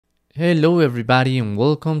Hello everybody and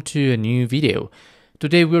welcome to a new video.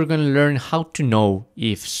 Today we're going to learn how to know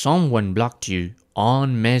if someone blocked you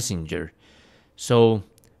on Messenger. So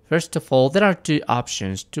first of all, there are two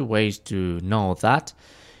ways to know that.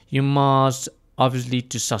 You must obviously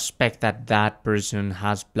to suspect that that person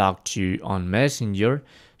has blocked you on Messenger.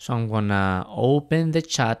 So I'm gonna open the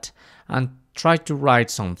chat and try to write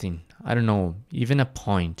something. I don't know, even a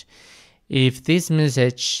point. If this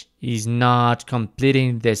message is not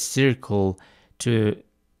completing the circle to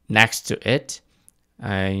next to it,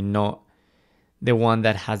 I know the one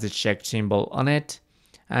that has a check symbol on it,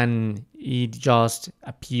 and it just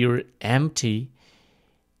appear empty,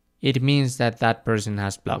 it means that that person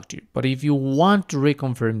has blocked you. But if you want to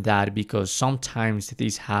reconfirm that, because sometimes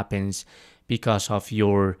this happens because of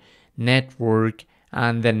your network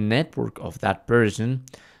and the network of that person,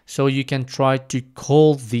 so you can try to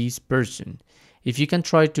call this person. If you can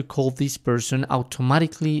try to call this person,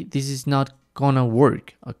 automatically this is not gonna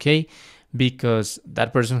work, okay? Because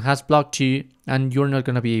that person has blocked you and you're not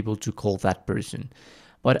gonna be able to call that person.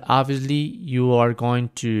 But obviously you are going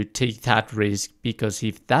to take that risk, because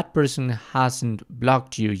if that person hasn't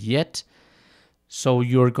blocked you yet, so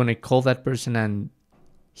you're going to call that person and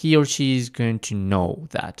he or she is going to know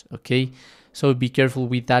that, okay? So be careful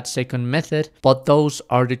with that second method. But those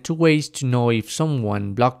are the two ways to know if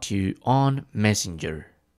someone blocked you on Messenger.